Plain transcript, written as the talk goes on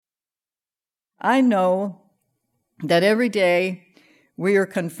I know that every day we are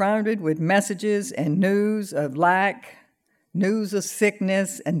confronted with messages and news of lack, news of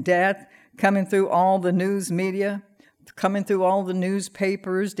sickness and death coming through all the news media, coming through all the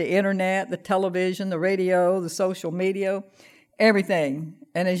newspapers, the internet, the television, the radio, the social media, everything.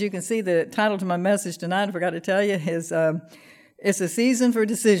 And as you can see, the title to my message tonight, I forgot to tell you, is It's a Season for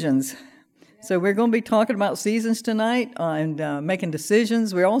Decisions. So we're going to be talking about seasons tonight and making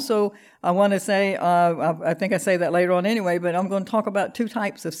decisions. We also, I want to say, I think I say that later on anyway, but I'm going to talk about two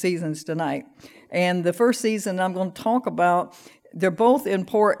types of seasons tonight. And the first season I'm going to talk about, they're both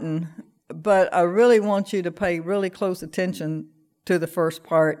important, but I really want you to pay really close attention to the first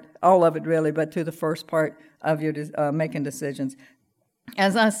part, all of it really, but to the first part of your making decisions.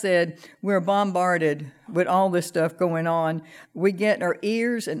 As I said, we're bombarded with all this stuff going on. We get our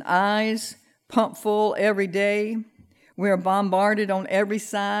ears and eyes pumped full every day. We're bombarded on every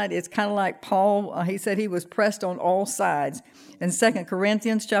side. It's kind of like Paul, he said he was pressed on all sides. In 2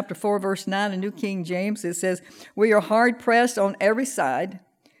 Corinthians chapter 4, verse 9, in New King James, it says, we are hard pressed on every side,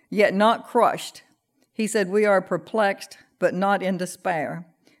 yet not crushed. He said, we are perplexed, but not in despair.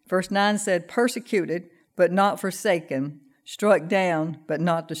 Verse 9 said, persecuted, but not forsaken, struck down, but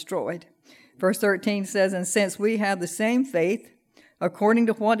not destroyed. Verse 13 says, and since we have the same faith, according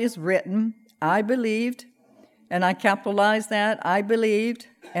to what is written, I believed, and I capitalized that, I believed,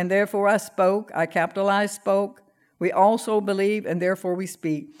 and therefore I spoke, I capitalized spoke. We also believe, and therefore we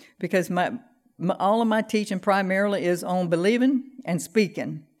speak, because all of my teaching primarily is on believing and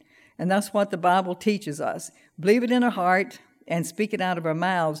speaking. And that's what the Bible teaches us. Believe it in our heart and speak it out of our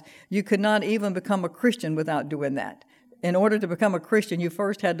mouths. You could not even become a Christian without doing that. In order to become a Christian, you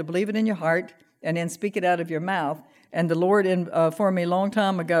first had to believe it in your heart and then speak it out of your mouth. And the Lord informed me a long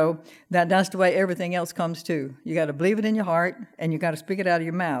time ago that that's the way everything else comes too. You got to believe it in your heart and you got to speak it out of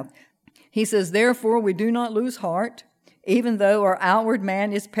your mouth. He says, therefore we do not lose heart, even though our outward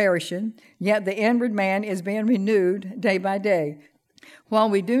man is perishing, yet the inward man is being renewed day by day. While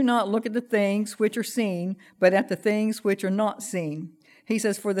we do not look at the things which are seen, but at the things which are not seen. He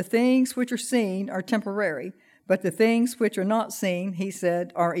says, for the things which are seen are temporary, but the things which are not seen, he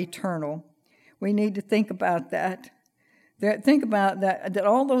said, are eternal. We need to think about that. Think about that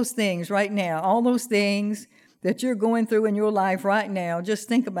all those things right now, all those things that you're going through in your life right now, just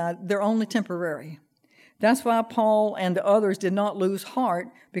think about it, they're only temporary. That's why Paul and the others did not lose heart,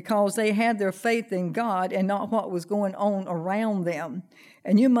 because they had their faith in God and not what was going on around them.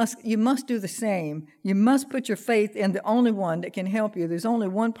 And you must do the same. You must put your faith in the only one that can help you. There's only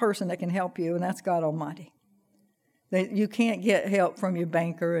one person that can help you, and that's God Almighty. You can't get help from your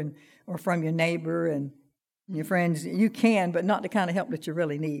banker or from your neighbor and your friends. You can, but not the kind of help that you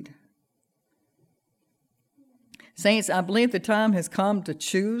really need. Saints, I believe the time has come to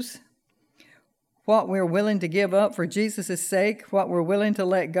choose what we're willing to give up for Jesus' sake, what we're willing to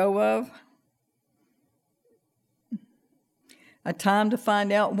let go of. A time to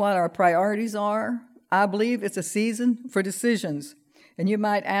find out what our priorities are. I believe it's a season for decisions. And you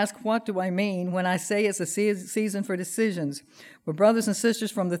might ask, what do I mean when I say it's a season for decisions? Well, brothers and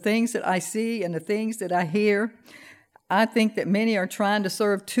sisters, from the things that I see and the things that I hear, I think that many are trying to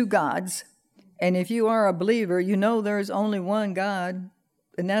serve two gods. And if you are a believer, you know there's only one God,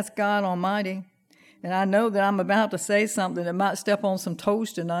 and that's God Almighty. And I know that I'm about to say something that might step on some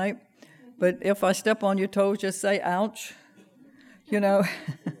toes tonight, but if I step on your toes, just say, ouch.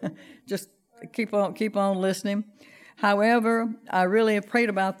 Just keep on listening. However, I really have prayed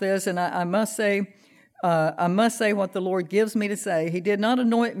about this, and I must say what the Lord gives me to say. He did not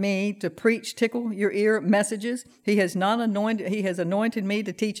anoint me to preach tickle your ear messages. He has anointed me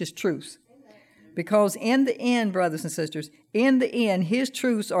to teach his truths. Because in the end, brothers and sisters, in the end, his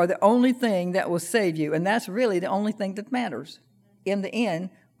truths are the only thing that will save you. And that's really the only thing that matters. In the end,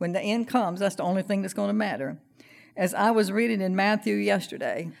 when the end comes, that's the only thing that's going to matter. As I was reading in Matthew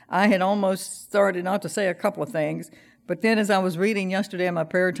yesterday, I had almost started not to say a couple of things, but then as I was reading yesterday in my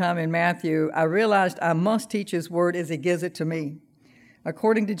prayer time in Matthew, I realized I must teach his word as he gives it to me.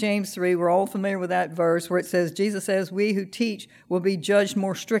 According to James 3, we're all familiar with that verse where it says, Jesus says, we who teach will be judged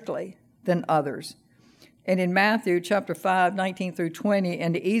more strictly than others. And in Matthew chapter 5, 19 through 20,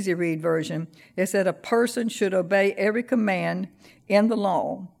 in the Easy Read version, it said a person should obey every command in the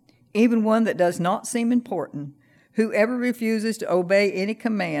law, even one that does not seem important. Whoever refuses to obey any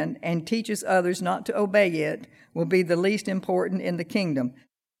command and teaches others not to obey it will be the least important in the kingdom.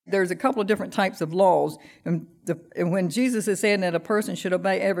 There's a couple of different types of laws. And when Jesus is saying that a person should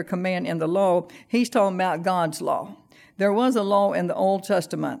obey every command in the law, he's talking about God's law. There was a law in the Old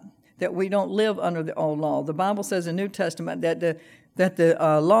Testament that we don't live under the old law. The Bible says in the New Testament that that the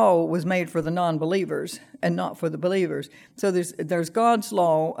law was made for the non-believers and not for the believers. So there's God's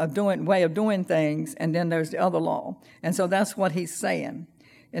law of way of doing things, and then there's the other law. And so that's what he's saying.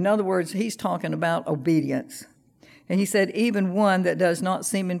 In other words, he's talking about obedience. And he said, even one that does not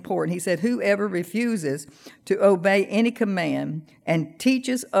seem important. He said, whoever refuses to obey any command and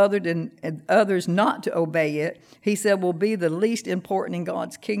teaches others not to obey it, he said, will be the least important in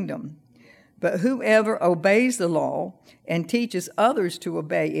God's kingdom. But whoever obeys the law and teaches others to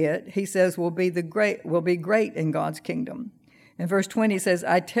obey it, he says, will be great in God's kingdom. In verse 20, he says,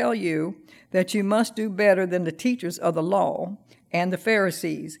 I tell you that you must do better than the teachers of the law and the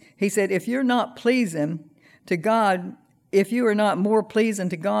Pharisees. He said, if you're not pleasing to God, if you are not more pleasing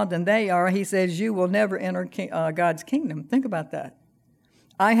to God than they are, he says, you will never enter God's kingdom. Think about that.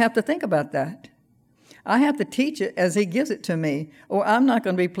 I have to think about that. I have to teach it as he gives it to me, or I'm not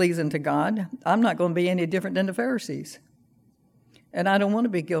going to be pleasing to God. I'm not going to be any different than the Pharisees. And I don't want to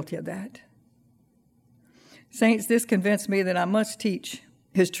be guilty of that. Saints, this convinced me that I must teach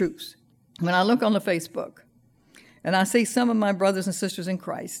his truths. When I look on the Facebook and I see some of my brothers and sisters in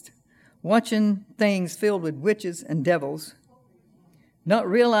Christ watching things filled with witches and devils, not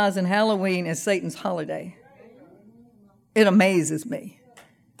realizing Halloween is Satan's holiday, it amazes me.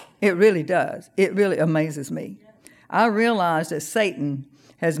 It really does. It really amazes me. I realize that Satan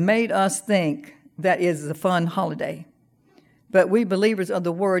has made us think that is a fun holiday. But we believers of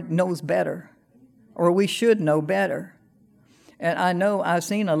the word knows better, or we should know better. And I know I've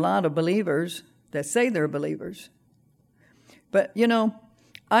seen a lot of believers that say they're believers. But,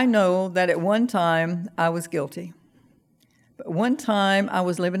 I know that at one time I was guilty. But one time I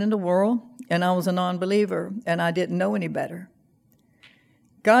was living in the world, and I was a non-believer, and I didn't know any better.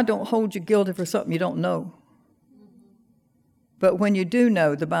 God don't hold you guilty for something you don't know. But when you do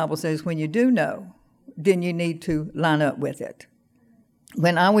know, the Bible says when you do know, then you need to line up with it.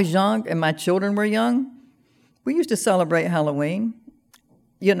 When I was young and my children were young, we used to celebrate Halloween.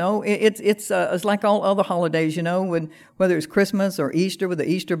 It's like all other holidays, whether it's Christmas or Easter with the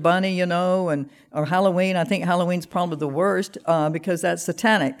Easter bunny, or Halloween. I think Halloween's probably the worst because that's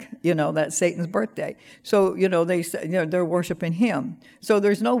satanic, that's Satan's birthday. So, they're worshiping him. So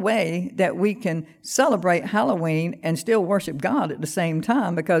there's no way that we can celebrate Halloween and still worship God at the same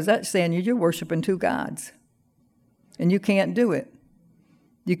time, because that's saying you're worshiping two gods. And you can't do it.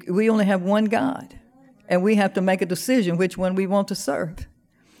 We only have one God, and we have to make a decision which one we want to serve.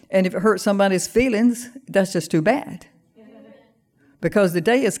 And if it hurts somebody's feelings, that's just too bad. Because the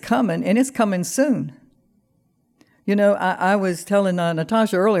day is coming, and it's coming soon. I was telling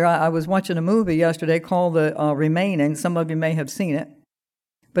Natasha earlier, I was watching a movie yesterday called The Remaining. Some of you may have seen it.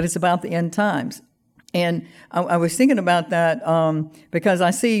 But it's about the end times. And I was thinking about that because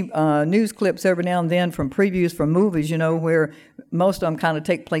I see news clips every now and then from previews from movies, where most of them kind of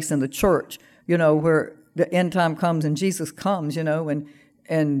take place in the church, where the end time comes and Jesus comes,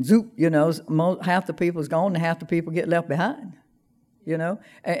 and zoop, half the people is gone and half the people get left behind,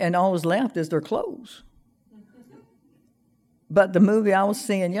 and all that's left is their clothes. But the movie I was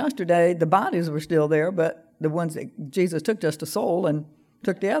seeing yesterday, the bodies were still there, but the ones that Jesus took just a soul and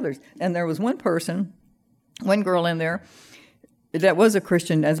took the others. And there was one girl in there that was a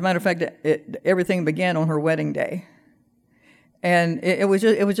Christian. As a matter of fact, everything began on her wedding day. And it was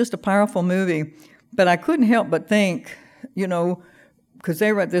just a powerful movie. But I couldn't help but think, because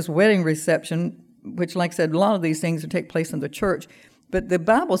they were at this wedding reception, which, like I said, a lot of these things take place in the church. But the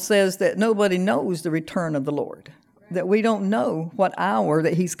Bible says that nobody knows the return of the Lord, that we don't know what hour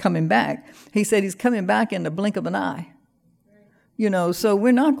that he's coming back. He said he's coming back in the blink of an eye. So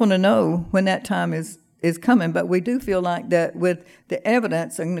we're not going to know when that time is coming, but we do feel like that with the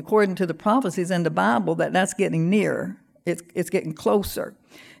evidence and according to the prophecies in the Bible that's getting near. It's getting closer.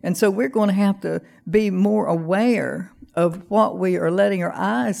 And so we're going to have to be more aware of what we are letting our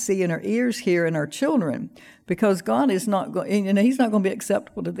eyes see and our ears hear in our children, because God is not going, he's not going to be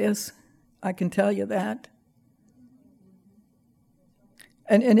acceptable to this. I can tell you that.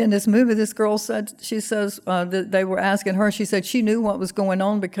 And in this movie, this girl said, that they were asking her, she said she knew what was going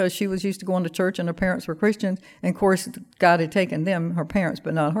on because she was used to going to church and her parents were Christians. And of course, God had taken them, her parents,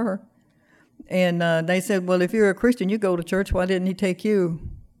 but not her. And they said, well, if you're a Christian, you go to church. Why didn't he take you?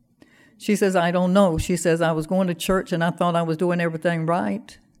 She says, I don't know. She says, I was going to church and I thought I was doing everything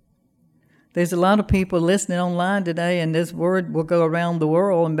right. There's a lot of people listening online today, and this word will go around the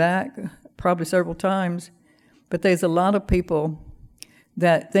world and back probably several times. But there's a lot of people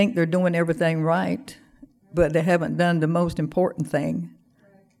that think they're doing everything right, but they haven't done the most important thing,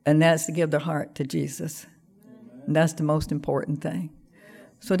 and that's to give their heart to Jesus. And that's the most important thing.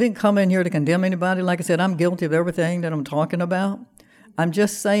 So I didn't come in here to condemn anybody. Like I said, I'm guilty of everything that I'm talking about. I'm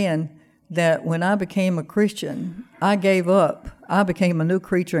just saying that when I became a Christian, I gave up. I became a new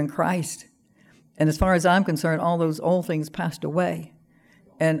creature in Christ. And as far as I'm concerned, all those old things passed away.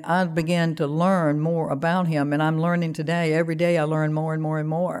 And I began to learn more about him. And I'm learning today. Every day I learn more and more and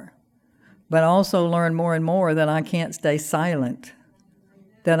more. But I also learn more and more that I can't stay silent,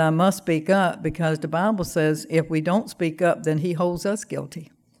 that I must speak up, because the Bible says if we don't speak up, then he holds us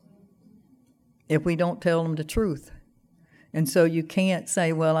guilty if we don't tell him the truth. And so you can't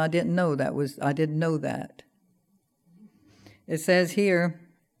say, well, I didn't know that. It says here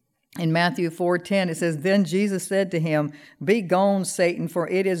in Matthew 4:10, it says, then Jesus said to him, be gone, Satan, for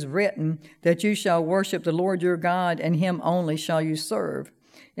it is written that you shall worship the Lord your God, and him only shall you serve.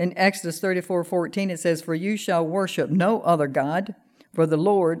 In Exodus 34:14, it says, for you shall worship no other God, for the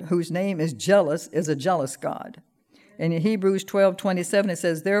Lord, whose name is jealous, is a jealous God. And in Hebrews 12:27, it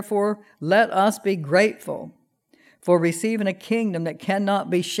says, therefore, let us be grateful for receiving a kingdom that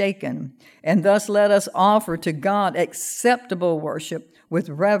cannot be shaken, and thus let us offer to God acceptable worship with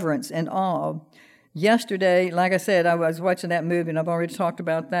reverence and awe. Yesterday, like I said, I was watching that movie, and I've already talked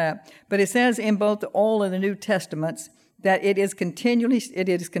about that. But it says in both the Old and the New Testaments that it is continually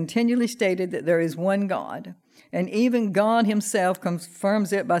stated that there is one God. And even God himself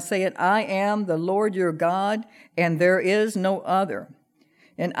confirms it by saying, I am the Lord your God, and there is no other.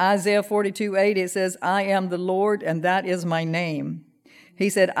 In Isaiah 42:8, it says, I am the Lord, and that is my name. He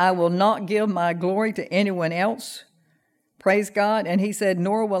said, I will not give my glory to anyone else. Praise God. And he said,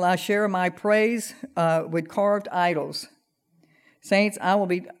 nor will I share my praise with carved idols. Saints, I will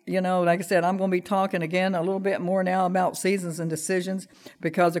be, like I said, I'm going to be talking again a little bit more now about seasons and decisions,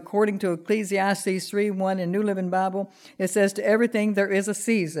 because according to Ecclesiastes 3:1 in New Living Bible, it says, to everything there is a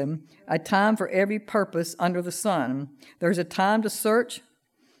season, a time for every purpose under the sun. There's a time to search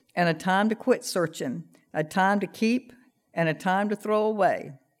and a time to quit searching, a time to keep and a time to throw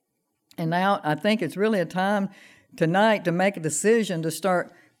away. And now I think it's really a time tonight to make a decision to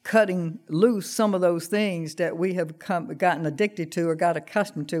start cutting loose some of those things that we have gotten addicted to or got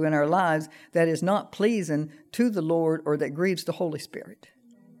accustomed to in our lives that is not pleasing to the Lord or that grieves the Holy Spirit.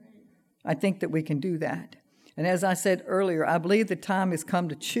 I think that we can do that. And as I said earlier, I believe the time has come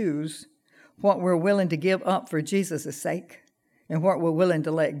to choose what we're willing to give up for Jesus' sake and what we're willing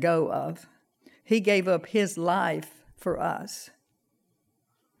to let go of. He gave up his life for us.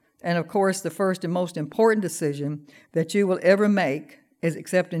 And of course, the first and most important decision that you will ever make is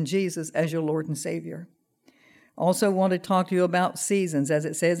accepting Jesus as your Lord and Savior. Also want to talk to you about seasons. As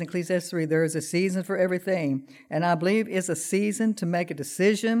it says in Ecclesiastes 3, there is a season for everything. And I believe it's a season to make a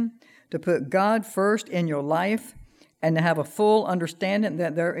decision, to put God first in your life, and to have a full understanding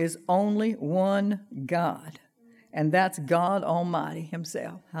that there is only one God. And that's God Almighty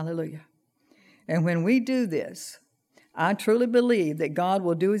himself. Hallelujah. And when we do this, I truly believe that God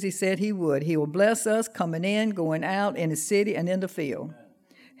will do as he said he would. He will bless us coming in, going out in the city and in the field.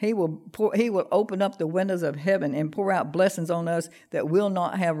 He will open up the windows of heaven and pour out blessings on us that will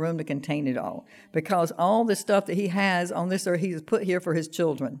not have room to contain it all. Because all the stuff that he has on this earth, he has put here for his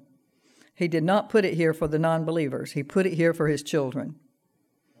children. He did not put it here for the non-believers. He put it here for his children.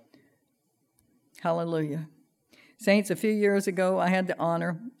 Hallelujah. Saints, a few years ago, I had the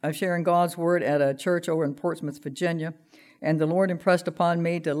honor of sharing God's word at a church over in Portsmouth, Virginia, and the Lord impressed upon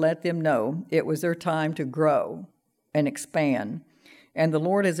me to let them know it was their time to grow and expand. And the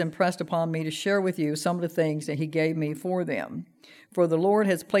Lord has impressed upon me to share with you some of the things that he gave me for them. For the Lord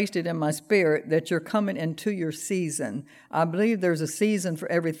has placed it in my spirit that you're coming into your season. I believe there's a season for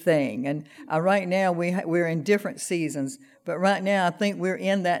everything. And right now we're in different seasons. But right now I think we're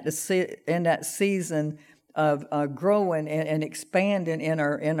in that season of growing and expanding in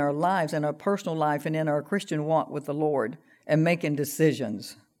our lives, in our personal life, and in our Christian walk with the Lord, and making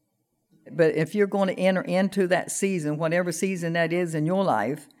decisions. But if you're going to enter into that season, whatever season that is in your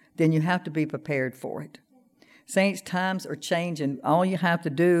life, then you have to be prepared for it. Saints, times are changing. All you have to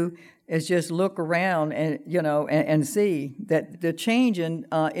do is just look around and see that the changing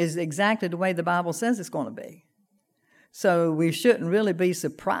is exactly the way the Bible says it's going to be. So we shouldn't really be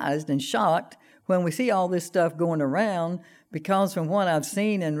surprised and shocked when we see all this stuff going around, because from what I've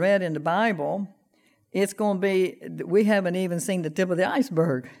seen and read in the Bible, it's going to be, we haven't even seen the tip of the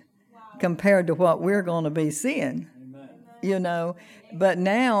iceberg compared to what we're going to be seeing. Amen. But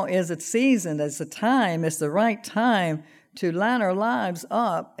now is a season, it's a time, it's the right time to line our lives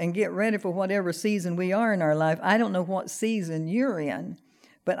up and get ready for whatever season we are in our life. I don't know what season you're in,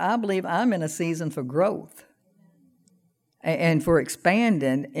 but I believe I'm in a season for growth and for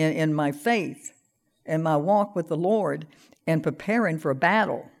expanding in my faith and my walk with the Lord and preparing for a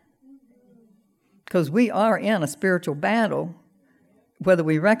battle. Because we are in a spiritual battle whether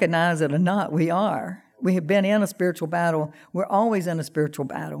we recognize it or not, we are. We have been in a spiritual battle. We're always in a spiritual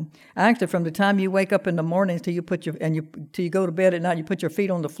battle. Actually, from the time you wake up in the morning till you till you go to bed at night, you put your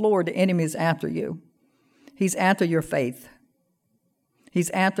feet on the floor, the enemy is after you. He's after your faith. He's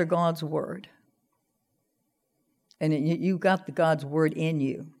after God's word. And you got God's word in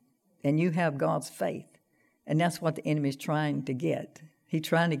you, and you have God's faith. And that's what the enemy is trying to get. He's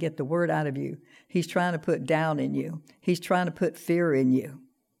trying to get the word out of you. He's trying to put doubt in you. He's trying to put fear in you.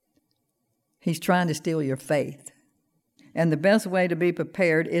 He's trying to steal your faith. And the best way to be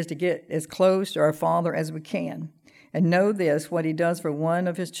prepared is to get as close to our Father as we can. And know this, what he does for one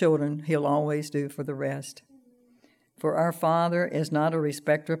of his children, he'll always do for the rest. For our Father is not a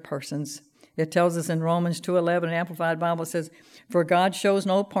respecter of persons. It tells us in Romans 2:11, an Amplified Bible says, for God shows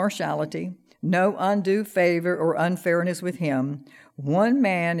no partiality, no undue favor or unfairness with him. One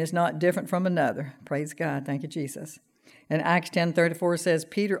man is not different from another. Praise God. Thank you, Jesus. And Acts 10:34 says,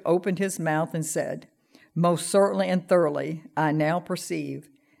 Peter opened his mouth and said, most certainly and thoroughly, I now perceive,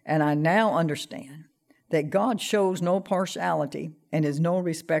 and I now understand that God shows no partiality and is no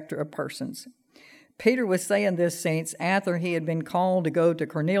respecter of persons. Peter was saying this, saints, after he had been called to go to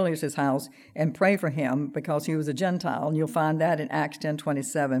Cornelius' house and pray for him because he was a Gentile. And you'll find that in Acts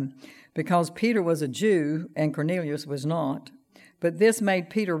 10:27, because Peter was a Jew and Cornelius was not. But this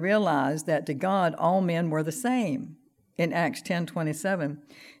made Peter realize that to God all men were the same in Acts 10:27.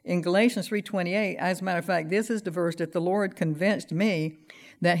 In Galatians 3:28, as a matter of fact, this is the verse that the Lord convinced me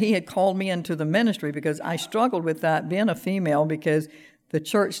that he had called me into the ministry, because I struggled with that being a female, because the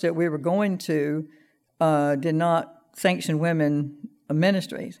church that we were going to did not sanction women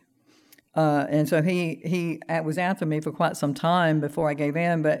ministries. And so he was after me for quite some time before I gave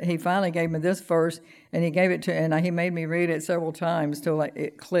in, but he finally gave me this verse, and he gave it to, and he made me read it several times till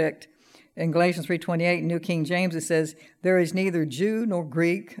it clicked. In Galatians 3:28, New King James, it says, there is neither Jew nor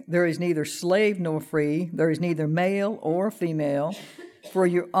Greek, there is neither slave nor free, there is neither male or female, for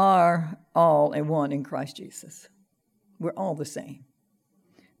you are all in one in Christ Jesus. We're all the same.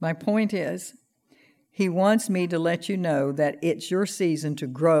 My point is, he wants me to let you know that it's your season to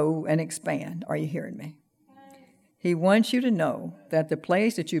grow and expand. Are you hearing me? He wants you to know that the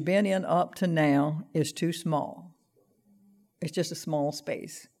place that you've been in up to now is too small. It's just a small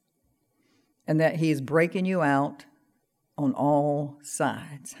space. And that he is breaking you out on all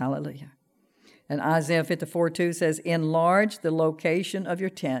sides. Hallelujah. And Isaiah 54:2 says, enlarge the location of your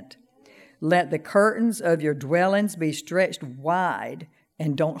tent. Let the curtains of your dwellings be stretched wide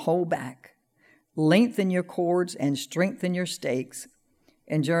and don't hold back. Lengthen your cords and strengthen your stakes.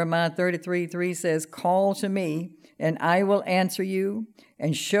 And Jeremiah 33:3 says, call to me, and I will answer you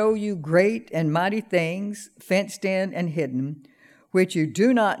and show you great and mighty things, fenced in and hidden, which you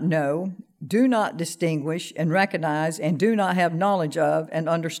do not know, do not distinguish and recognize, and do not have knowledge of and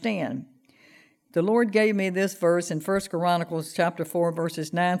understand. The Lord gave me this verse in 1 Chronicles chapter 4,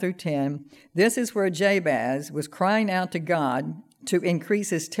 verses 9 through 10. This is where Jabez was crying out to God to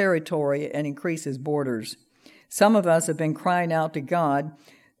increase his territory and increase his borders. Some of us have been crying out to God,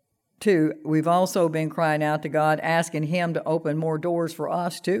 too. We've also been crying out to God, asking him to open more doors for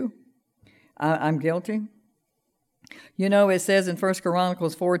us, too. I'm guilty. You know, it says in 1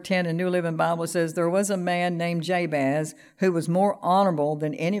 Chronicles 4:10 in New Living Bible, it says, there was a man named Jabez who was more honorable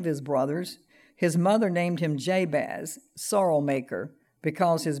than any of his brothers. His mother named him Jabez, sorrow maker,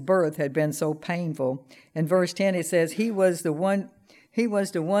 because his birth had been so painful. In verse 10, it says, he was the one,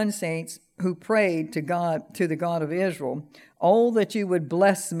 saints, who prayed to God, to the God of Israel, oh, that you would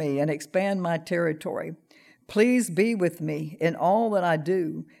bless me and expand my territory. Please be with me in all that I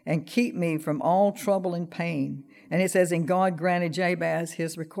do and keep me from all trouble and pain. And it says, and God granted Jabez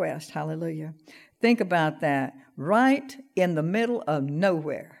his request. Hallelujah. Think about that. Right in the middle of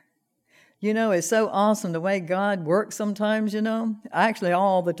nowhere. You know, it's so awesome the way God works sometimes, you know. Actually,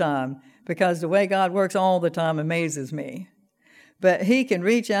 all the time. Because the way God works all the time amazes me. But he can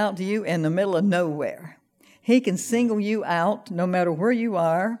reach out to you in the middle of nowhere. He can single you out no matter where you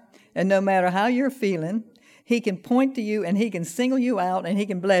are and no matter how you're feeling. He can point to you and he can single you out and he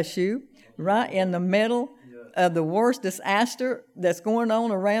can bless you right in the middle of the worst disaster that's going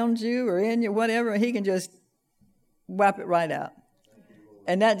on around you or in you, whatever. He can just wipe it right out.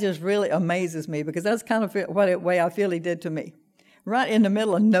 And that just really amazes me, because that's kind of what way I feel he did to me. Right in the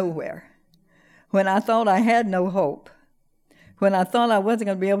middle of nowhere. When I thought I had no hope. When I thought I wasn't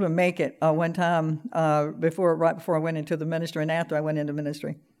going to be able to make it one time right before I went into the ministry and after I went into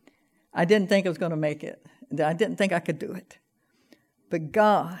ministry. I didn't think I was going to make it. I didn't think I could do it. But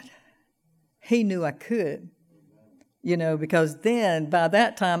God, he knew I could. You know, because then by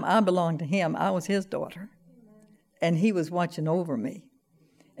that time I belonged to him. I was his daughter. And he was watching over me.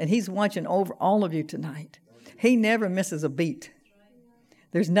 And he's watching over all of you tonight. He never misses a beat.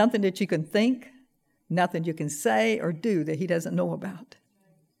 There's nothing that you can think, nothing you can say or do that he doesn't know about.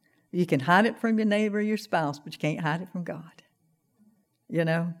 You can hide it from your neighbor or your spouse, but you can't hide it from God. You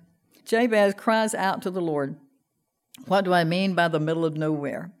know? Jabez cries out to the Lord. What do I mean by the middle of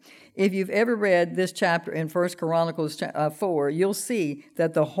nowhere? If you've ever read this chapter in 1 Chronicles 4, you'll see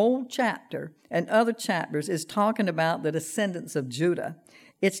that the whole chapter and other chapters is talking about the descendants of Judah.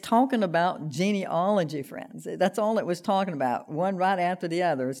 It's talking about genealogy, friends. That's all it was talking about, one right after the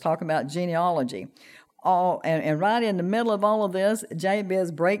other. It's talking about genealogy. And right in the middle of all of this,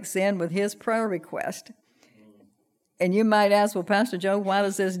 Jabez breaks in with his prayer request. And you might ask, well, Pastor Joe, why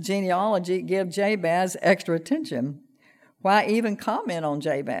does this genealogy give Jabez extra attention? Why even comment on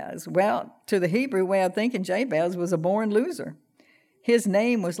Jabez? Well, to the Hebrew way of thinking, Jabez was a born loser. His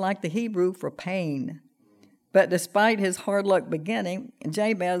name was like the Hebrew for pain. But despite his hard luck beginning,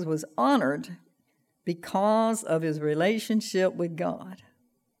 Jabez was honored because of his relationship with God.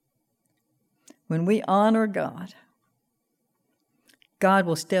 When we honor God, God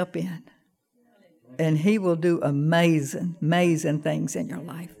will step in and he will do amazing, amazing things in your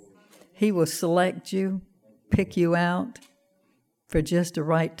life. He will select you, pick you out for just the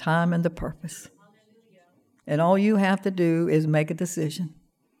right time and the purpose. And all you have to do is make a decision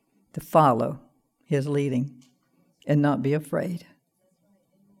to follow his leading and not be afraid.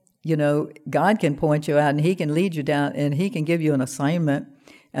 You know, God can point you out and he can lead you down and he can give you an assignment.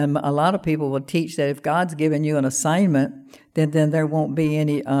 And a lot of people will teach that if God's given you an assignment, then there won't be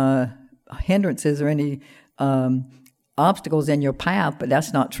any hindrances or any obstacles in your path, but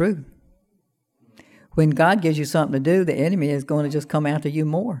that's not true. When God gives you something to do, the enemy is going to just come after you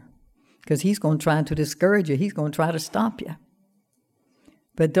more because he's going to try to discourage you. He's going to try to stop you.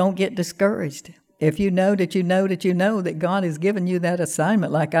 But don't get discouraged. If you know that you know that you know that God has given you that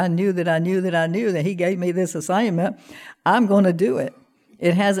assignment, like I knew that he gave me this assignment, I'm going to do it.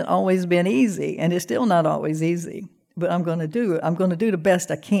 It hasn't always been easy, and it's still not always easy, but I'm going to do it. I'm going to do the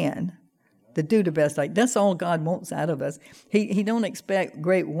best I can. That's all God wants out of us. He don't expect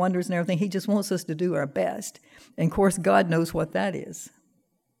great wonders and everything. He just wants us to do our best. And of course, God knows what that is.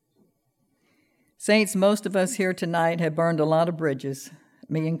 Saints, most of us here tonight have burned a lot of bridges,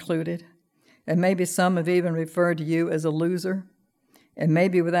 me included. And maybe some have even referred to you as a loser. And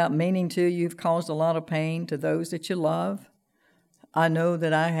maybe without meaning to, you've caused a lot of pain to those that you love. I know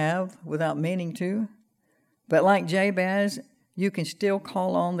that I have without meaning to. But like Jabez, you can still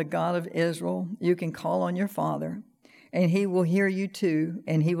call on the God of Israel. You can call on your Father, and he will hear you too,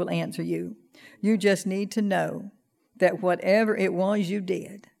 and he will answer you. You just need to know that whatever it was you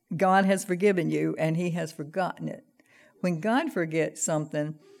did, God has forgiven you, and he has forgotten it. When God forgets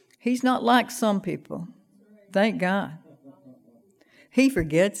something, he's not like some people. Thank God. He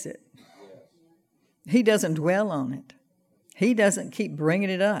forgets it. He doesn't dwell on it. He doesn't keep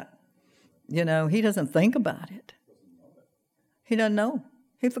bringing it up. You know, he doesn't think about it. He doesn't know.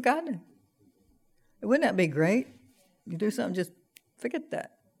 He forgot it. Wouldn't that be great? You do something, just forget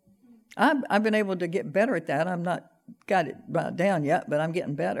that. I've been able to get better at that. I'm not got it brought down yet, but I'm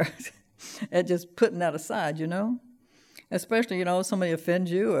getting better at just putting that aside, you know. Especially, you know, somebody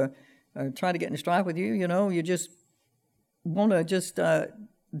offends you or try to get in strife with you, you know, you just want to just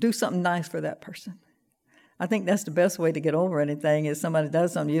do something nice for that person. I think that's the best way to get over anything is somebody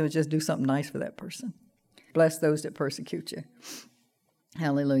does something to you is just do something nice for that person. Bless those that persecute you.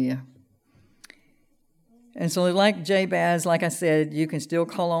 Hallelujah. And so like Jabez, like I said, you can still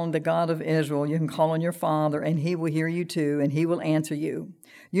call on the God of Israel. You can call on your Father, and he will hear you too, and he will answer you.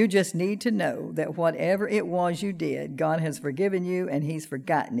 You just need to know that whatever it was you did, God has forgiven you, and he's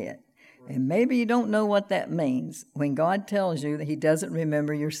forgotten it. And maybe you don't know what that means when God tells you that he doesn't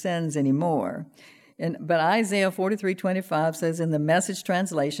remember your sins anymore. But Isaiah 43:25 says in the Message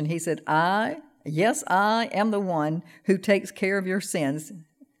translation, he said, I am the one who takes care of your sins.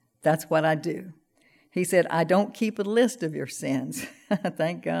 That's what I do. He said, I don't keep a list of your sins.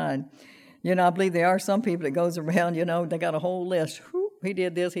 Thank God. You know, I believe there are some people that goes around, you know, they got a whole list. Whew, he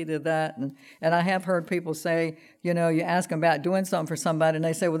did this, he did that. And I have heard people say, you know, you ask them about doing something for somebody and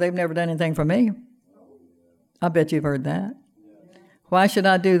they say, well, they've never done anything for me. I bet you've heard that. Why should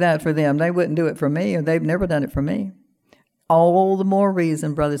I do that for them? They wouldn't do it for me, or they've never done it for me. All the more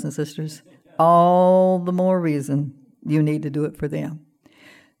reason, brothers and sisters, all the more reason you need to do it for them.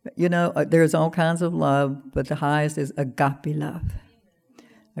 You know, there's all kinds of love, but the highest is agape love.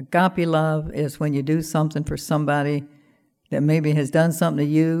 Agape love is when you do something for somebody that maybe has done something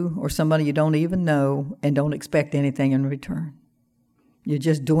to you or somebody you don't even know and don't expect anything in return. You're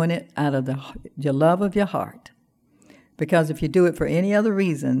just doing it out of your love of your heart. Because if you do it for any other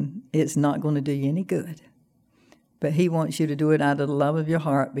reason, it's not going to do you any good. But he wants you to do it out of the love of your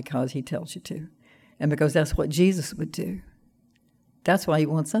heart because he tells you to. And because that's what Jesus would do. That's why he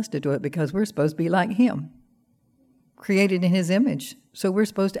wants us to do it, because we're supposed to be like him, created in his image. So we're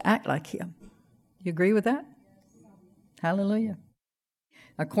supposed to act like him. You agree with that? Hallelujah.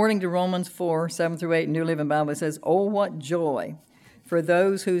 According to Romans 4, 7 through 8, New Living Bible, it says, "Oh, what joy for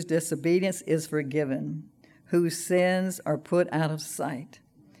those whose disobedience is forgiven, whose sins are put out of sight."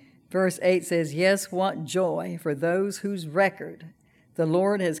 Verse 8 says, "Yes, what joy for those whose record the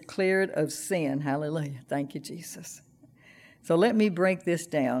Lord has cleared of sin." Hallelujah. Thank you, Jesus. So let me break this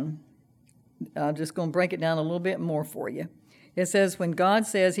down. I'm just going to break it down a little bit more for you. It says, when God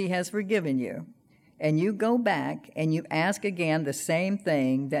says he has forgiven you, and you go back and you ask again the same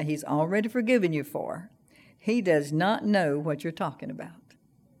thing that he's already forgiven you for, he does not know what you're talking about.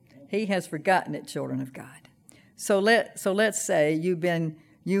 He has forgotten it, children of God. So let's say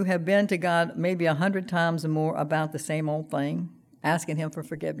you have been to God maybe 100 times or more about the same old thing, asking him for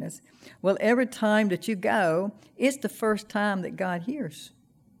forgiveness. Well, every time that you go, it's the first time that God hears.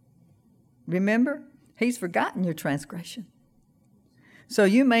 Remember, he's forgotten your transgression. So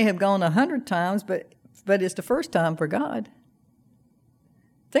you may have gone 100 times, but it's the first time for God.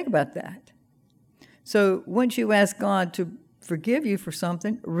 Think about that. So once you ask God to forgive you for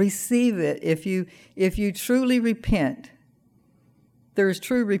something, receive it. If you truly repent, there's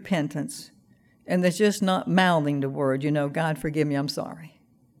true repentance. And there's just not mouthing the word, God, forgive me, I'm sorry.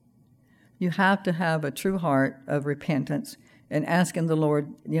 You have to have a true heart of repentance and asking the Lord,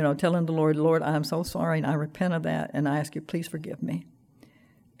 telling the Lord, Lord, I'm so sorry, and I repent of that, and I ask you, please forgive me.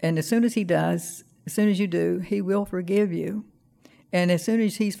 And as soon as he does, as soon as you do, he will forgive you. And as soon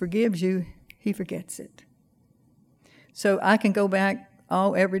as he forgives you, he forgets it. So I can go back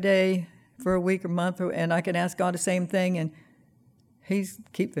every day for a week or month, and I can ask God the same thing, and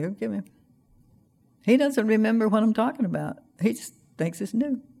keep forgiving. He doesn't remember what I'm talking about. He just thinks it's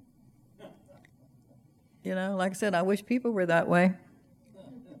new. Like I said, I wish people were that way.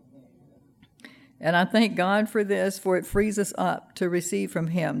 And I thank God for this, for it frees us up to receive from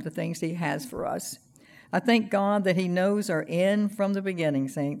him the things he has for us. I thank God that he knows our end from the beginning,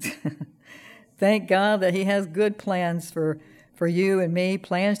 saints. Thank God that he has good plans for you and me,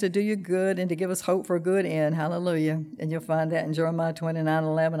 plans to do you good and to give us hope for a good end. Hallelujah. And you'll find that in Jeremiah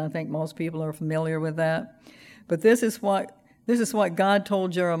 29:11. I think most people are familiar with that. But this is what God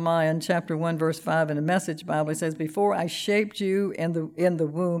told Jeremiah in chapter 1, verse 5 in the Message Bible. It says, "Before I shaped you in the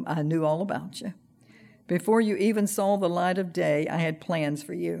womb, I knew all about you. Before you even saw the light of day, I had plans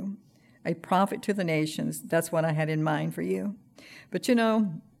for you. A prophet to the nations, that's what I had in mind for you." But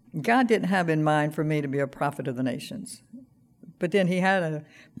God didn't have in mind for me to be a prophet of the nations. But then he had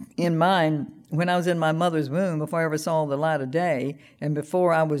in mind when I was in my mother's womb, before I ever saw the light of day, and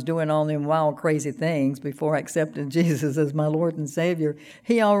before I was doing all them wild, crazy things, before I accepted Jesus as my Lord and Savior,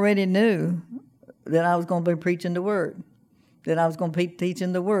 he already knew that I was going to be preaching the Word, that I was going to be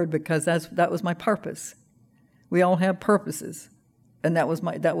teaching the Word, because that was my purpose. We all have purposes, and that was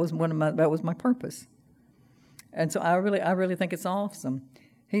my purpose. And so I really think it's awesome.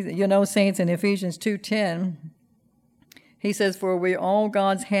 Saints, in Ephesians 2:10, he says, "For we are all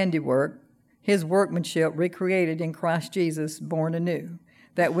God's handiwork, his workmanship recreated in Christ Jesus, born anew,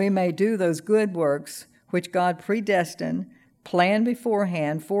 that we may do those good works which God predestined, planned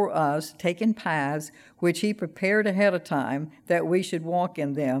beforehand for us, taking paths which he prepared ahead of time, that we should walk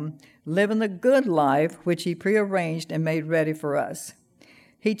in them, living the good life which he prearranged and made ready for us."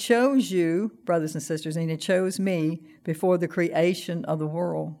 He chose you, brothers and sisters, and he chose me before the creation of the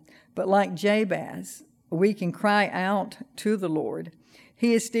world. But like Jabez, we can cry out to the Lord.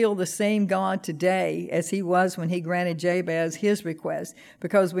 He is still the same God today as he was when he granted Jabez his request,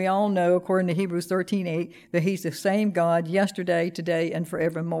 because we all know, according to Hebrews 13:8, that he's the same God yesterday, today, and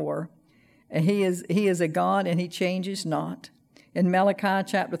forevermore. And he is a God, and he changes not. In Malachi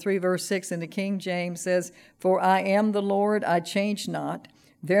chapter 3, verse 6 in the King James says, "For I am the Lord, I change not.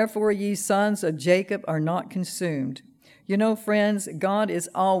 Therefore ye sons of Jacob are not consumed." Friends, God is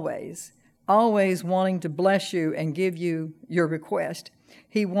always wanting to bless you and give you your request.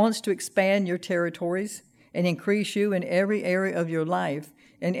 He wants to expand your territories and increase you in every area of your life.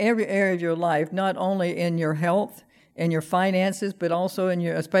 In every area of your life, not only in your health and your finances, but also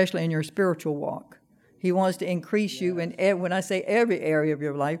especially in your spiritual walk. He wants to increase you when I say every area of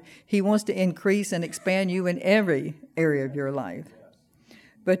your life, he wants to increase and expand you in every area of your life.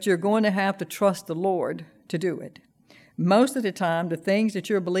 But you're going to have to trust the Lord to do it. Most of the time, the things that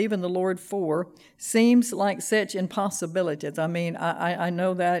you're believing the Lord for seems like such impossibilities. I mean, I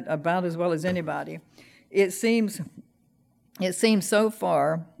know that about as well as anybody. It seems it seems so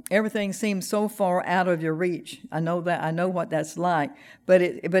far. Everything seems so far out of your reach. I know that. I know what that's like. But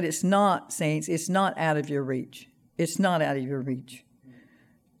it's not, saints. It's not out of your reach. It's not out of your reach.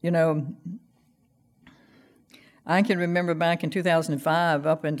 You know, I can remember back in 2005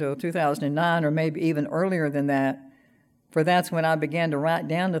 up until 2009, or maybe even earlier than that, for that's when I began to write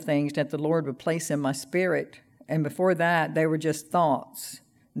down the things that the Lord would place in my spirit. And before that, they were just thoughts,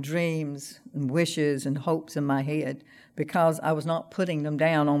 dreams, and wishes and hopes in my head, because I was not putting them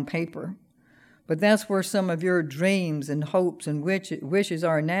down on paper. But that's where some of your dreams and hopes and wishes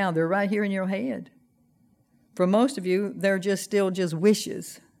are now. They're right here in your head. For most of you, they're still just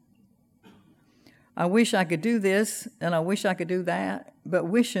wishes. I wish I could do this, and I wish I could do that, but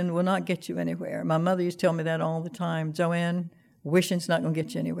wishing will not get you anywhere. My mother used to tell me that all the time. Joanne, wishing's not going to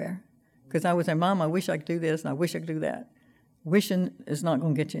get you anywhere. Because I would say, Mom, I wish I could do this, and I wish I could do that. Wishing is not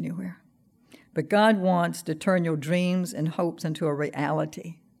going to get you anywhere. But God wants to turn your dreams and hopes into a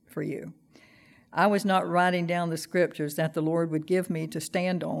reality for you. I was not writing down the scriptures that the Lord would give me to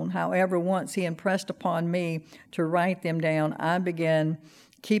stand on. However, once He impressed upon me to write them down, I began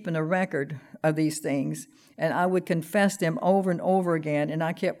keeping a record of these things, and I would confess them over and over again, and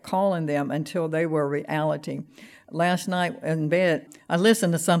I kept calling them until they were a reality. Last night in bed, I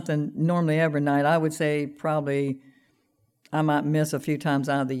listened to something normally every night. I would say probably I might miss a few times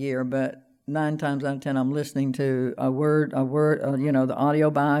out of the year, but 9 times out of 10, I'm listening to a word, the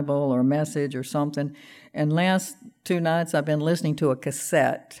audio Bible or a message or something. And last 2 nights, I've been listening to a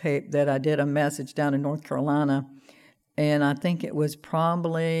cassette tape that I did a message down in North Carolina. And I think it was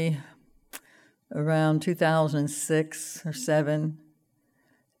probably around 2006 or 7.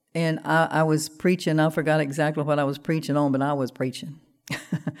 And I was preaching. I forgot exactly what I was preaching on, but I was preaching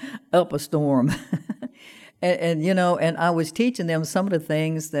up a storm. and I was teaching them some of the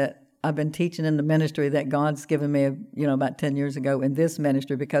things that I've been teaching in the ministry that God's given me, about 10 years ago in this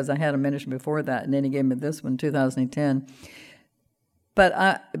ministry, because I had a ministry before that, and then He gave me this one in 2010.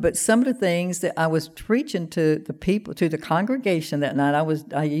 But some of the things that I was preaching to the people, to the congregation that night,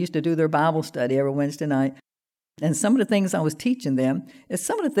 I used to do their Bible study every Wednesday night, and some of the things I was teaching them is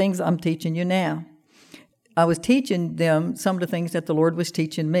some of the things I'm teaching you now. I was teaching them some of the things that the Lord was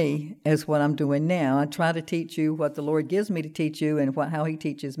teaching me as what I'm doing now. I try to teach you what the Lord gives me to teach you and how He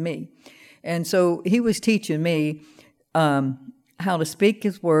teaches me. And so He was teaching me how to speak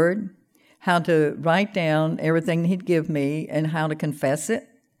His word, how to write down everything He'd give me, and how to confess it,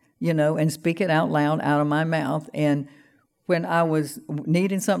 and speak it out loud out of my mouth. And when I was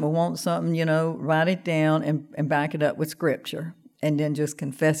needing something or want something, write it down and back it up with Scripture, and then just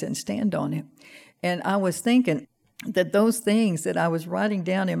confess it and stand on it. And I was thinking that those things that I was writing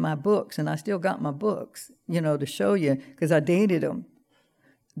down in my books, and I still got my books, to show you, because I dated them,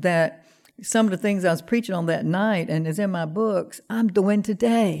 that some of the things I was preaching on that night and is in my books, I'm doing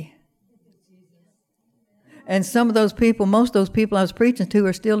today. And some of those people, most of those people I was preaching to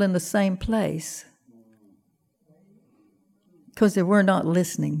are still in the same place, because they were not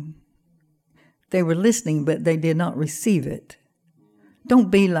listening. They were listening, but they did not receive it.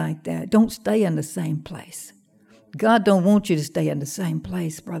 Don't be like that. Don't stay in the same place. God don't want you to stay in the same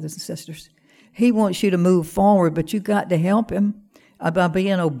place, brothers and sisters. He wants you to move forward, but you got to help Him by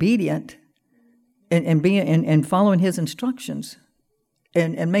being obedient and following His instructions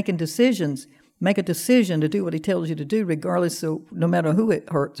and making decisions. Make a decision to do what He tells you to do, regardless of no matter who it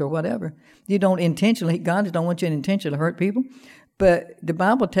hurts or whatever. You don't intentionally. God don't want you to intentionally hurt people. But the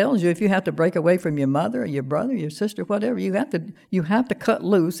Bible tells you if you have to break away from your mother or your brother, your sister, whatever, you have to cut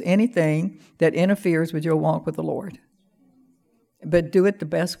loose anything that interferes with your walk with the Lord. But do it the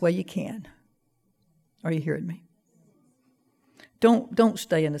best way you can. Are you hearing me? Don't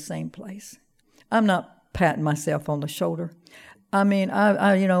stay in the same place. I'm not patting myself on the shoulder. I mean,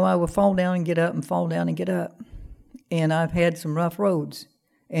 I will fall down and get up and fall down and get up. And I've had some rough roads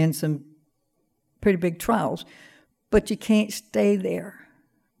and some pretty big trials. But you can't stay there.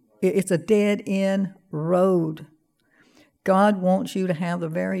 It's a dead-end road. God wants you to have the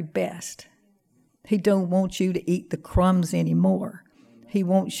very best. He don't want you to eat the crumbs anymore. He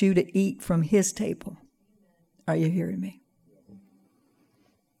wants you to eat from His table. Are you hearing me?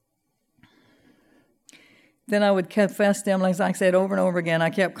 Then I would confess them, like I said, over and over again. I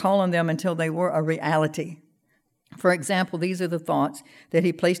kept calling them until they were a reality. For example, these are the thoughts that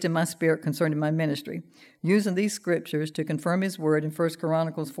He placed in my spirit concerning my ministry. Using these scriptures to confirm His word in 1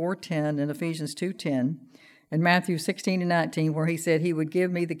 Chronicles 4:10 and Ephesians 2:10 and Matthew 16:19, where He said He would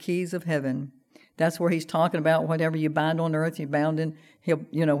give me the keys of heaven. That's where he's talking about whatever you bind on earth, you bound in,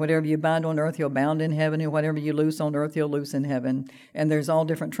 whatever you bind on earth, he'll bound in heaven, and whatever you loose on earth, he'll loose in heaven. And there's all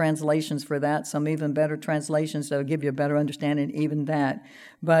different translations for that, some even better translations that'll give you a better understanding, even that.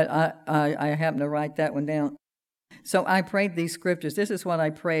 But I happen to write that one down. So I prayed these scriptures. This is what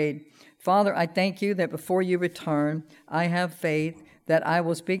I prayed. Father, I thank you that before you return, I have faith that I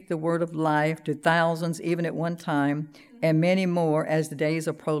will speak the word of life to thousands, even at one time, and many more as the days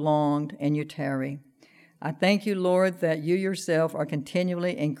are prolonged and you tarry. I thank you, Lord, that you yourself are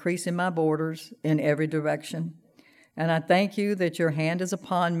continually increasing my borders in every direction. And I thank you that your hand is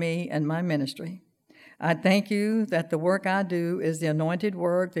upon me and my ministry. I thank you that the work I do is the anointed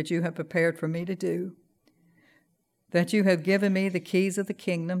work that you have prepared for me to do, that you have given me the keys of the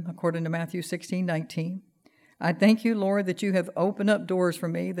kingdom, according to Matthew 16:19. I thank you, Lord, that you have opened up doors for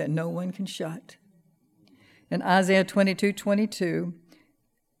me that no one can shut. In Isaiah 22:22,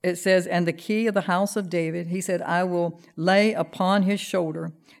 it says, and the key of the house of David, he said, I will lay upon his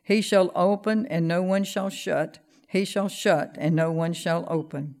shoulder. He shall open and no one shall shut. He shall shut and no one shall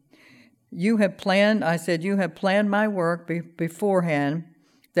open. You have planned my work beforehand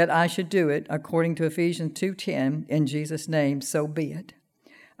that I should do it, according to Ephesians 2:10, in Jesus' name, so be it.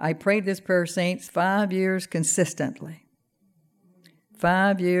 I prayed this prayer, saints, 5 years consistently.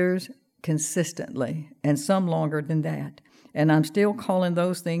 5 years consistently, and some longer than that. And I'm still calling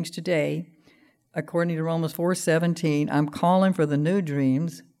those things today, according to Romans 4:17. I'm calling for the new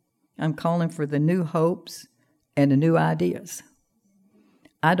dreams. I'm calling for the new hopes and the new ideas.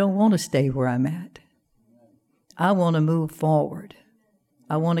 I don't want to stay where I'm at. I want to move forward.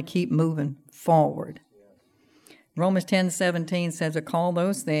 I want to keep moving forward. Romans 10:17 says to call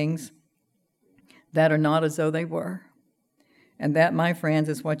those things that are not as though they were. And that, my friends,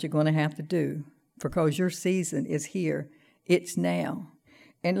 is what you're going to have to do, because your season is here. It's now.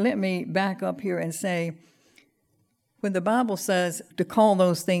 And let me back up here and say, when the Bible says to call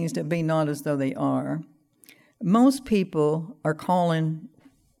those things that be not as though they are, most people are calling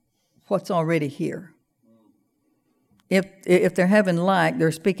what's already here. If they're having like,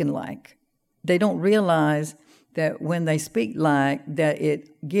 they're speaking like. They don't realize that when they speak like, that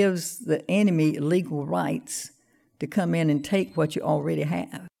it gives the enemy legal rights to come in and take what you already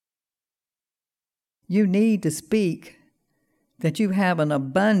have. You need to speak that you have an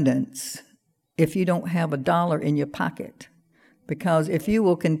abundance if you don't have $1 in your pocket. Because if you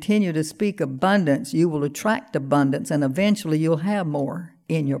will continue to speak abundance, you will attract abundance, and eventually you'll have more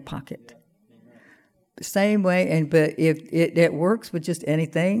in your pocket. Same way, but if it works with just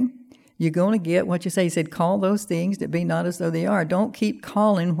anything, you're going to get what you say. He said, call those things that be not as though they are. Don't keep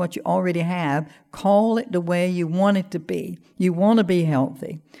calling what you already have. Call it the way you want it to be. You want to be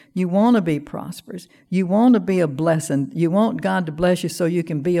healthy. You want to be prosperous. You want to be a blessing. You want God to bless you so you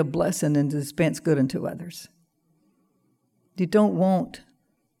can be a blessing and dispense good unto others. You don't want,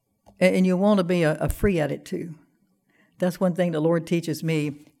 and you want to be a free at it too. That's one thing the Lord teaches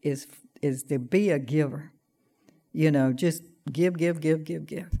me is to be a giver. Just give.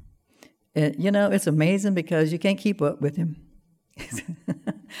 And, it's amazing because you can't keep up with him.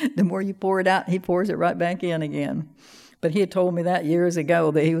 The more you pour it out, he pours it right back in again. But he had told me that years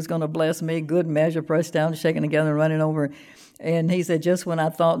ago, that he was going to bless me, good measure, pressed down, shaking together, and running over. And he said, just when I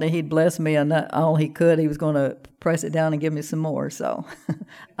thought that he'd bless me and not all he could, he was going to press it down and give me some more. So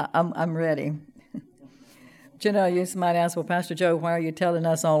I'm ready. But you might ask, well, Pastor Joe, why are you telling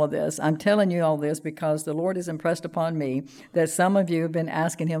us all of this? I'm telling you all this because the Lord has impressed upon me that some of you have been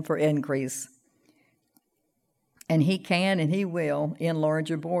asking him for increase. And he can and he will enlarge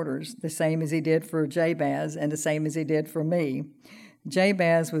your borders, the same as he did for Jabez and the same as he did for me.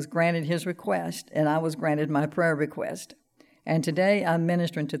 Jabez was granted his request, and I was granted my prayer request. And today I'm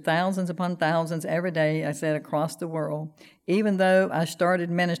ministering to thousands upon thousands every day, I said, across the world, even though I started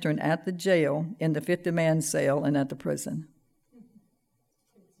ministering at the jail, in the 50-man cell, and at the prison.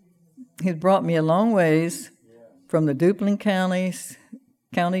 He's brought me a long ways from the Duplin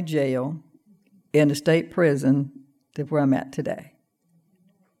County Jail in the state prison to where I'm at today.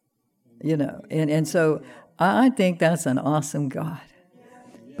 And so I think that's an awesome God.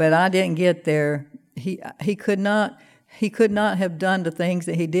 But I didn't get there. He could not have done the things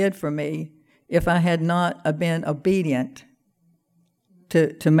that he did for me if I had not been obedient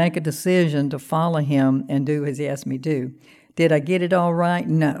to make a decision to follow him and do as he asked me to do. Did I get it all right?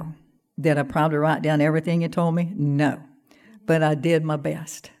 No. Did I probably write down everything he told me? No. But I did my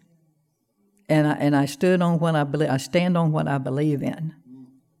best. And I stood on what I believe. I stand on what I believe in.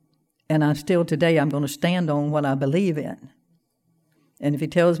 And I'm still today, I'm going to stand on what I believe in. And if he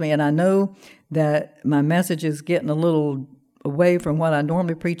tells me, and I know that my message is getting a little away from what I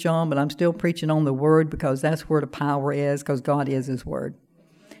normally preach on, but I'm still preaching on the Word because that's where the power is, because God is His Word.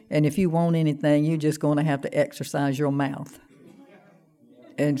 And if you want anything, you're just going to have to exercise your mouth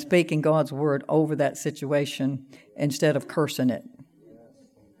and speaking God's Word over that situation instead of cursing it.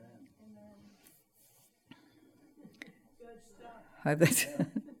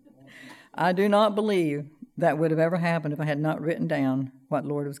 I do not believe that would have ever happened if I had not written down what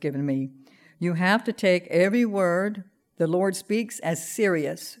Lord was giving me. You have to take every word the Lord speaks as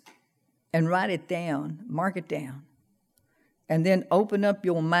serious and write it down, mark it down, and then open up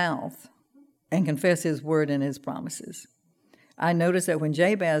your mouth and confess His word and His promises. I noticed that when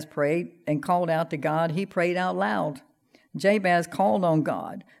Jabez prayed and called out to God, he prayed out loud. Jabez called on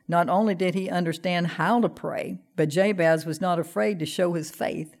God. Not only did he understand how to pray, but Jabez was not afraid to show his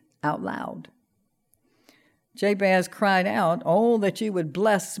faith out loud. Jabez cried out, "Oh, that you would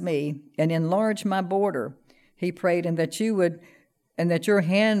bless me and enlarge my border." He prayed, and that your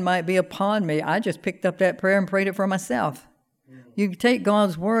hand might be upon me. I just picked up that prayer and prayed it for myself. You take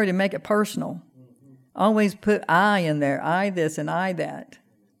God's word and make it personal. Always put I in there, I this and I that,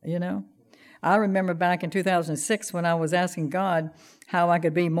 you know. I remember back in 2006 when I was asking God how I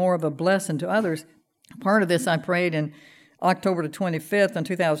could be more of a blessing to others. Part of this I prayed in October the 25th in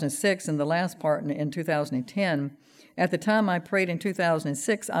 2006, and the last part in 2010. At the time I prayed in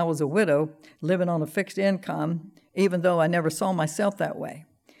 2006, I was a widow living on a fixed income, even though I never saw myself that way.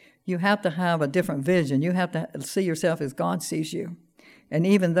 You have to have a different vision. You have to see yourself as God sees you. And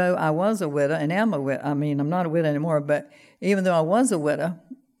even though I was a widow, and am a widow, I'm not a widow anymore, but even though I was a widow,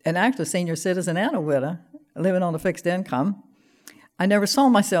 and actually senior citizen and a widow, living on a fixed income, I never saw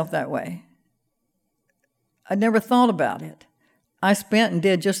myself that way. I never thought about it. I spent and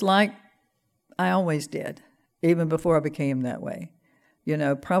did just like I always did, even before I became that way. You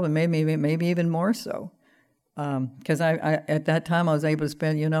know, probably maybe even more so. Because I at that time I was able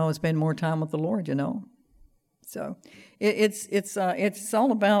to spend more time with the Lord, you know. So it's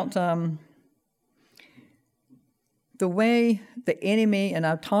all about the way the enemy, and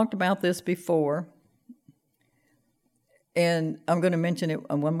I've talked about this before, and I'm going to mention it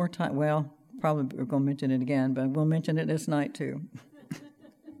one more time. Well, probably we're going to mention it again, but we'll mention it this night too.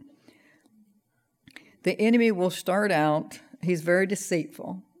 The enemy will start out, he's very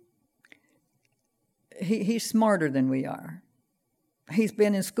deceitful. He's smarter than we are. He's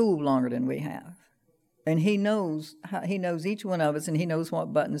been in school longer than we have. And he knows each one of us, and he knows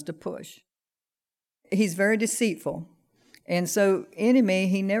what buttons to push. He's very deceitful. And so enemy,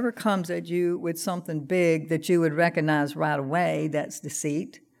 he never comes at you with something big that you would recognize right away that's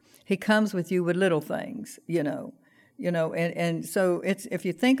deceit. He comes with you with little things, and so it's, if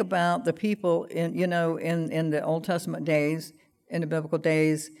you think about the people in the Old Testament days, in the biblical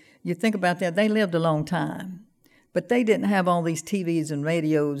days, you think about that, they lived a long time. But they didn't have all these TVs and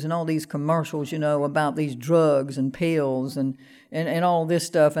radios and all these commercials, about these drugs and pills and all this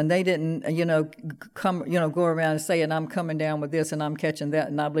stuff. And they didn't, go around and saying, I'm coming down with this and I'm catching that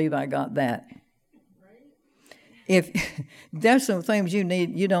and I believe I got that. If there's some things you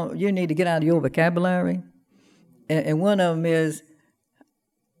need to get out of your vocabulary. And one of them is,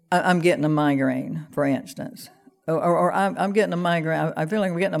 I'm getting a migraine, for instance. Or I'm getting a migraine. I feel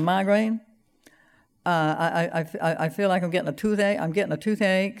like I'm getting a migraine. I feel like I'm getting a toothache. I'm getting a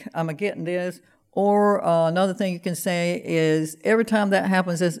toothache. I'm getting this. Or another thing you can say is, every time that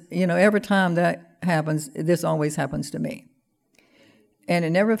happens, this always happens to me. And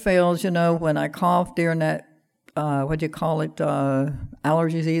it never fails, when I cough during that, allergy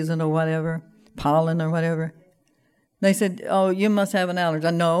season or whatever, pollen or whatever. They said, oh, you must have an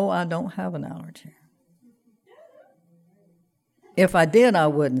allergy. No, I don't have an allergy. If I did, I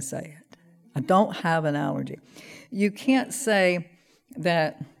wouldn't say it. I don't have an allergy. You can't say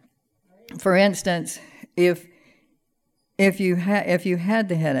that, for instance, if you had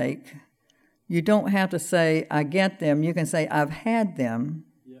the headache, you don't have to say, I get them. You can say, I've had them.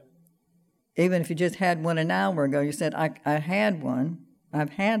 Yep. Even if you just had one an hour ago, you said, I had one.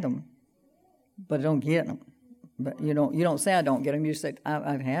 I've had them, but I don't get them. But you don't say I don't get them. You say,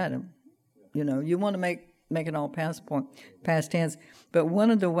 I've had them. You want to make it all past tense. But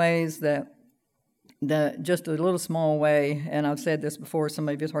one of the ways that just a little small way, and I've said this before,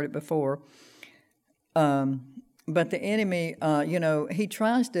 somebody just heard it before, but the enemy, he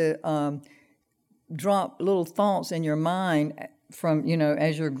tries to drop little thoughts in your mind from,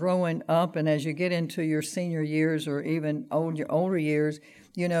 as you're growing up and as you get into your senior years or even older years,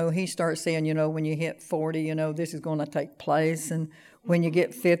 he starts saying, when you hit 40, this is going to take place, and when you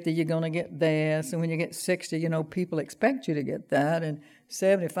get 50, you're going to get this, and when you get 60, people expect you to get that, and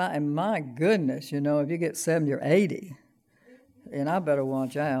 75, and my goodness, if you get 70 or 80, and I better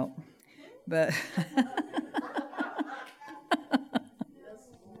watch out. But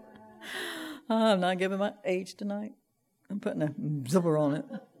I'm not giving my age tonight. I'm putting a zipper on it.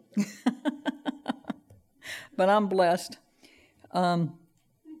 But I'm blessed. But,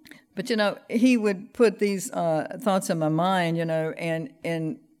 he would put these thoughts in my mind,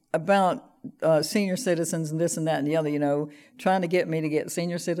 and about senior citizens and this and that and the other, trying to get me to get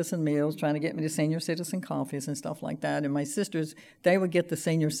senior citizen meals, trying to get me to senior citizen coffees and stuff like that. And my sisters, they would get the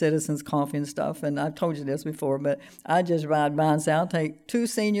senior citizens coffee and stuff. And I've told you this before, but I just ride by and say, I'll take 2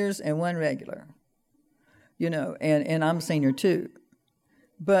 seniors and 1 regular, and I'm a senior too.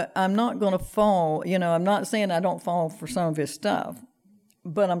 But I'm not going to fall, I'm not saying I don't fall for some of his stuff,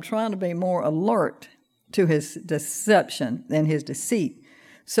 but I'm trying to be more alert to his deception and his deceit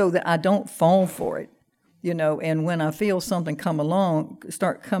so that I don't fall for it, and when I feel something come along, he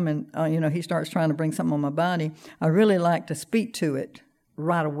starts trying to bring something on my body, I really like to speak to it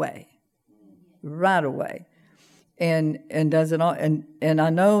right away. And does it all, and I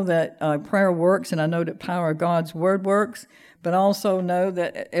know that prayer works, and I know that power of God's word works, but I also know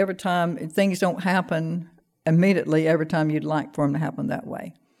that every time things don't happen immediately, every time you'd like for them to happen that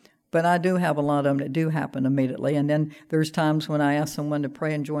way. But I do have a lot of them that do happen immediately, and then there's times when I ask someone to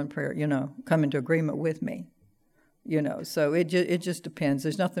pray and join prayer, come into agreement with me, So it just depends.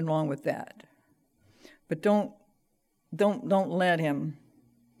 There's nothing wrong with that, but don't let him.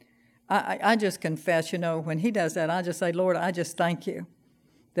 I just confess, when he does that, I just say, Lord, I just thank you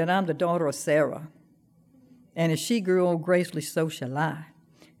that I'm the daughter of Sarah. And as she grew old gracefully, so shall I.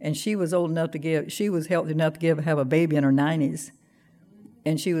 And she was she was healthy enough to have a baby in her 90s.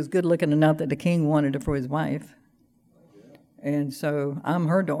 And she was good looking enough that the king wanted her for his wife. And so I'm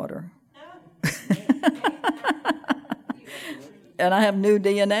her daughter. And I have new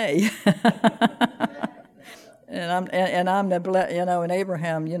DNA. And I'm the, and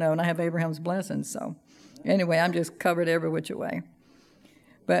Abraham, and I have Abraham's blessings. So anyway, I'm just covered every which way.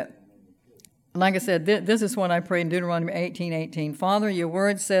 But like I said, this is what I pray in Deuteronomy 18:18. Father, your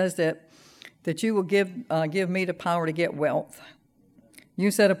word says that you will give me the power to get wealth. You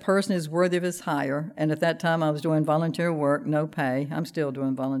said a person is worthy of his hire, and at that time I was doing volunteer work, no pay. I'm still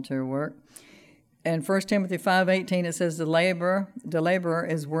doing volunteer work. And 1 Timothy 5:18, it says the laborer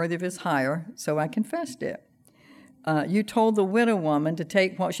is worthy of his hire, so I confessed it. You told the widow woman to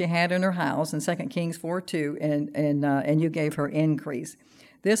take what she had in her house in 2 Kings 4:2, and you gave her increase.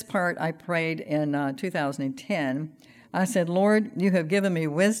 This part I prayed in 2010. I said, Lord, you have given me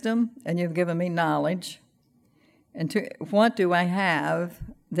wisdom and you've given me knowledge. And what do I have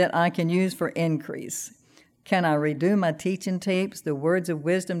that I can use for increase? Can I redo my teaching tapes, the words of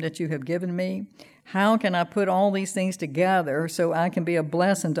wisdom that you have given me? How can I put all these things together so I can be a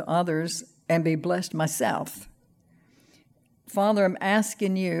blessing to others and be blessed myself? Father, I'm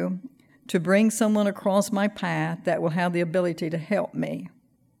asking you to bring someone across my path that will have the ability to help me.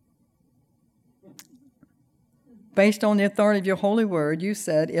 Based on the authority of your holy word, you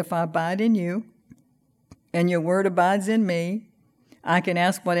said, if I abide in you and your word abides in me, I can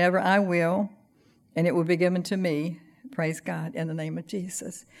ask whatever I will, and it will be given to me. Praise God, in the name of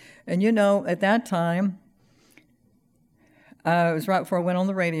Jesus. And at that time, it was right before I went on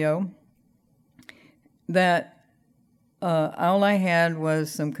the radio, that all I had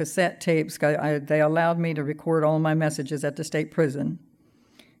was some cassette tapes. They allowed me to record all my messages at the state prison.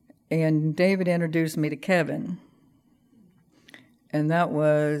 And David introduced me to Kevin. And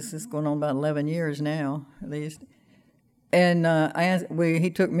it's going on about 11 years now, at least. And he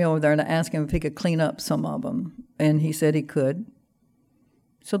took me over there and I asked him if he could clean up some of them. And he said he could.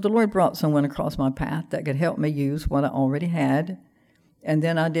 So the Lord brought someone across my path that could help me use what I already had. And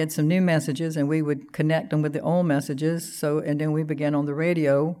then I did some new messages, and we would connect them with the old messages. And then we began on the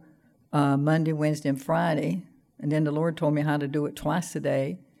radio Monday, Wednesday, and Friday. And then the Lord told me how to do it twice a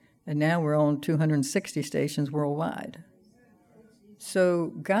day. And now we're on 260 stations worldwide.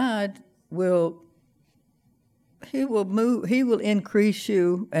 So God will move, he will increase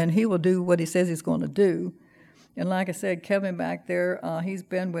you, and he will do what he says he's going to do. And like I said, Kevin back there, he's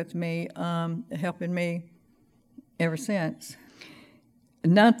been with me, helping me ever since.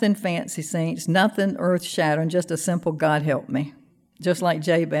 Nothing fancy, saints, nothing earth-shattering, just a simple God help me. Just like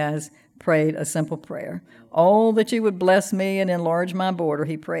Jabez prayed a simple prayer. Oh, that you would bless me and enlarge my border,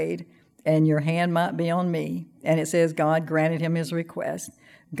 he prayed, and your hand might be on me. And it says God granted him his request.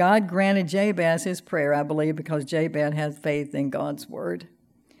 God granted Jabez his prayer, I believe, because Jabez has faith in God's word.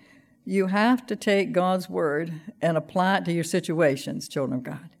 You have to take God's word and apply it to your situations, children of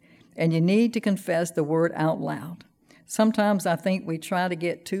God. And you need to confess the word out loud. Sometimes I think we try to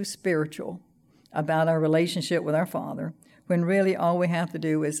get too spiritual about our relationship with our Father when really all we have to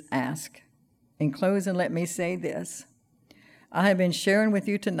do is ask. In closing, let me say this. I have been sharing with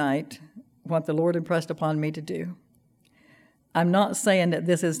you tonight what the Lord impressed upon me to do. I'm not saying that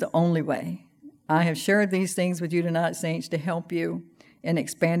this is the only way. I have shared these things with you tonight, saints, to help you in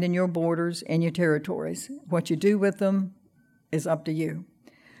expanding your borders and your territories. What you do with them is up to you.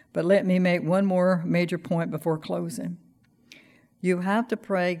 But let me make one more major point before closing. You have to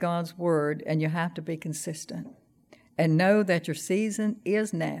pray God's word, and you have to be consistent. And know that your season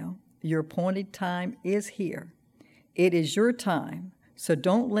is now. Your appointed time is here. It is your time, so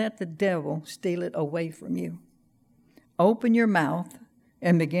don't let the devil steal it away from you. Open your mouth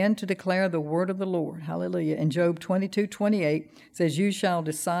and begin to declare the word of the Lord. Hallelujah. In Job 22:28 says, you shall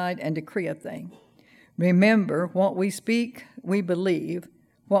decide and decree a thing. Remember, what we speak, we believe.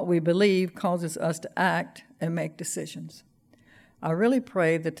 What we believe causes us to act and make decisions. I really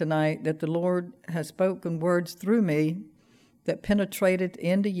pray that tonight that the Lord has spoken words through me that penetrated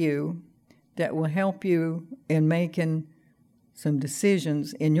into you that will help you in making some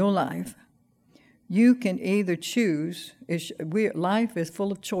decisions in your life. You can either choose. Life is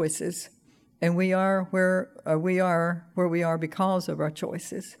full of choices, and we are where we are because of our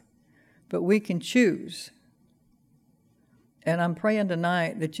choices. But we can choose. And I'm praying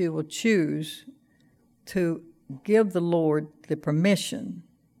tonight that you will choose to give the Lord the permission,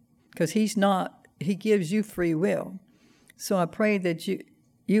 because He gives you free will. So I pray that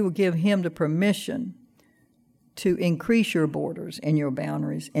you will give Him the permission to increase your borders and your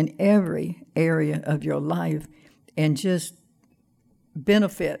boundaries in every area of your life, and just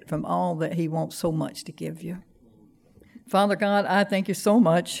benefit from all that He wants so much to give you. Father God, I thank you so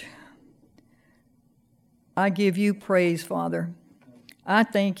much. I give you praise, Father. I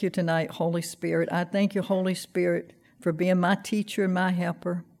thank you tonight, Holy Spirit. I thank you, Holy Spirit, for being my teacher and my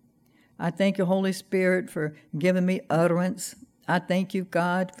helper. I thank you, Holy Spirit, for giving me utterance. I thank you,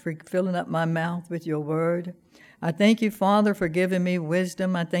 God, for filling up my mouth with your word. I thank you, Father, for giving me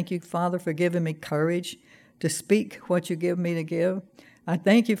wisdom. I thank you, Father, for giving me courage to speak what you give me to give. I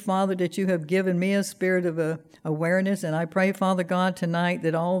thank you, Father, that you have given me a spirit of awareness, and I pray, Father God, tonight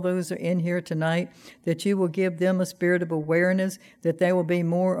that all those who are in here tonight, that you will give them a spirit of awareness, that they will be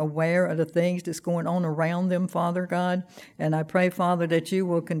more aware of the things that's going on around them, Father God. And I pray, Father, that you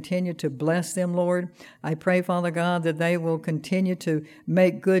will continue to bless them, Lord. I pray, Father God, that they will continue to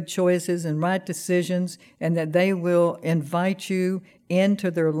make good choices and right decisions, and that they will invite you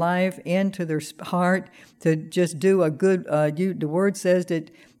into their life, into their heart, to just do a good, the word says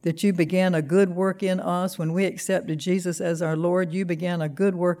that you began a good work in us. When we accepted Jesus as our Lord, you began a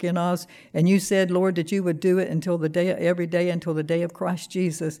good work in us, and you said, Lord, that you would do it every day until the day of Christ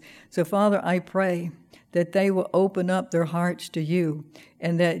Jesus. So, Father, I pray that they will open up their hearts to you,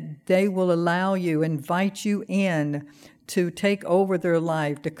 and that they will allow you, invite you in to take over their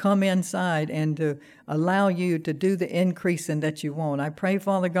life, to come inside and to allow you to do the increasing that you want. I pray,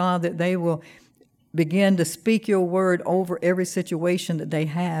 Father God, that they will begin to speak your word over every situation that they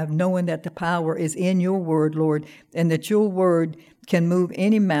have, knowing that the power is in your word, Lord, and that your word can move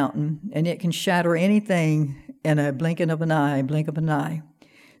any mountain and it can shatter anything in a blink of an eye.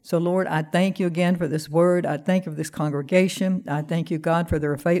 So, Lord, I thank you again for this word. I thank you for this congregation. I thank you, God, for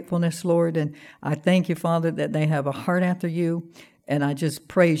their faithfulness, Lord. And I thank you, Father, that they have a heart after you. And I just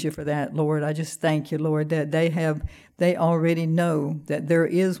praise you for that, Lord. I just thank you, Lord, that they already know that there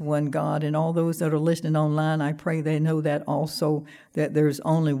is one God. And all those that are listening online, I pray they know that also, that there's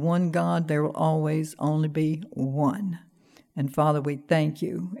only one God. There will always only be one. And Father, we thank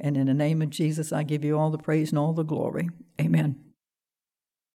you. And in the name of Jesus, I give you all the praise and all the glory. Amen.